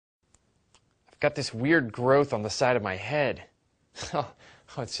got this weird growth on the side of my head. Oh,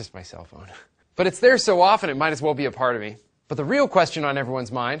 it's just my cell phone. But it's there so often it might as well be a part of me. But the real question on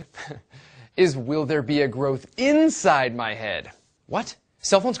everyone's mind is, will there be a growth inside my head? What?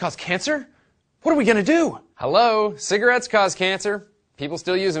 Cell phones cause cancer? What are we going to do? Hello, cigarettes cause cancer. People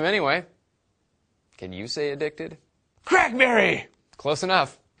still use them anyway. Can you say addicted? Crackberry! Close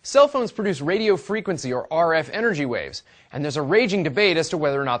enough. Cell phones produce radio frequency or RF energy waves, and there's a raging debate as to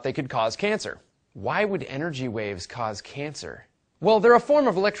whether or not they could cause cancer. Why would energy waves cause cancer? Well, they're a form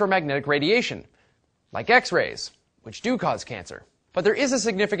of electromagnetic radiation, like X-rays, which do cause cancer. But there is a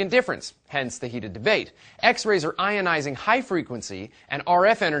significant difference, hence the heated debate. X-rays are ionizing high frequency, and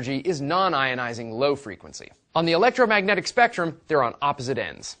RF energy is non-ionizing low frequency. On the electromagnetic spectrum, they're on opposite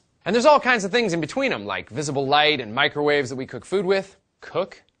ends. And there's all kinds of things in between them, like visible light and microwaves that we cook food with.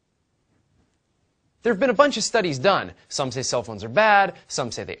 Cook? There have been a bunch of studies done. Some say cell phones are bad,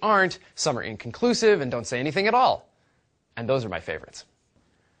 some say they aren't, some are inconclusive and don't say anything at all. And those are my favorites.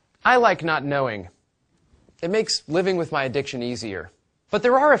 I like not knowing. It makes living with my addiction easier. But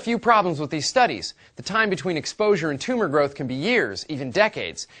there are a few problems with these studies. The time between exposure and tumor growth can be years, even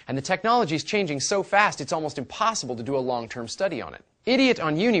decades, and the technology is changing so fast it's almost impossible to do a long-term study on it. Idiot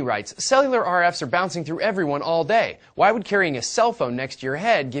on Uni writes, cellular RFs are bouncing through everyone all day. Why would carrying a cell phone next to your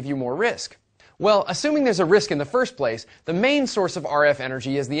head give you more risk? Well, assuming there's a risk in the first place, the main source of RF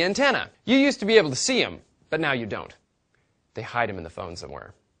energy is the antenna. You used to be able to see them, but now you don't. They hide them in the phone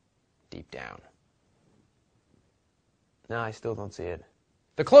somewhere, deep down. No, I still don't see it.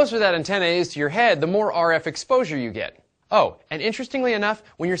 The closer that antenna is to your head, the more RF exposure you get. Oh, and interestingly enough,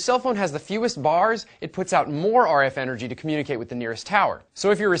 when your cell phone has the fewest bars, it puts out more RF energy to communicate with the nearest tower.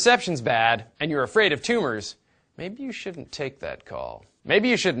 So if your reception's bad, and you're afraid of tumors, maybe you shouldn't take that call. Maybe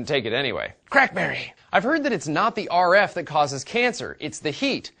you shouldn't take it anyway. Crackberry! I've heard that it's not the RF that causes cancer, it's the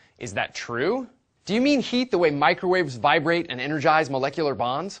heat. Is that true? Do you mean heat the way microwaves vibrate and energize molecular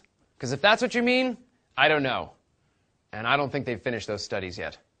bonds? Because if that's what you mean, I don't know. And I don't think they've finished those studies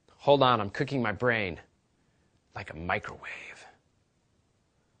yet. Hold on, I'm cooking my brain. Like a microwave.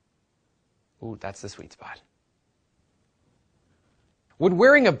 Ooh, that's the sweet spot. Would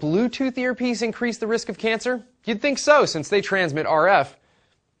wearing a Bluetooth earpiece increase the risk of cancer? You'd think so, since they transmit RF,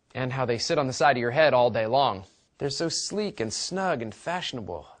 and how they sit on the side of your head all day long. They're so sleek and snug and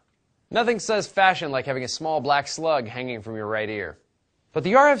fashionable. Nothing says fashion like having a small black slug hanging from your right ear. But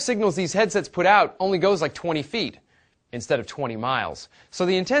the RF signals these headsets put out only goes like 20 feet, instead of 20 miles. So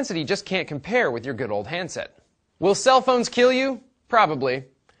the intensity just can't compare with your good old handset. Will cell phones kill you? Probably.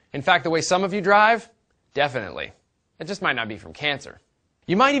 In fact, the way some of you drive? Definitely. It just might not be from cancer.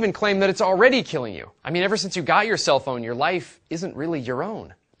 You might even claim that it's already killing you. I mean, ever since you got your cell phone, your life isn't really your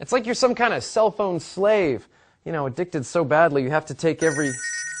own. It's like you're some kind of cell phone slave. You know, addicted so badly you have to take every...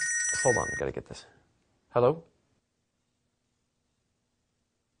 Hold on, I gotta get this. Hello?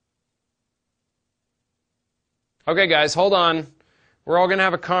 Okay, guys, hold on. We're all gonna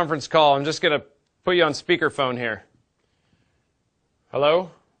have a conference call. I'm just gonna put you on speakerphone here.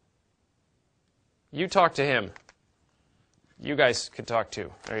 Hello? You talk to him. You guys can talk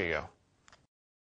too. There you go.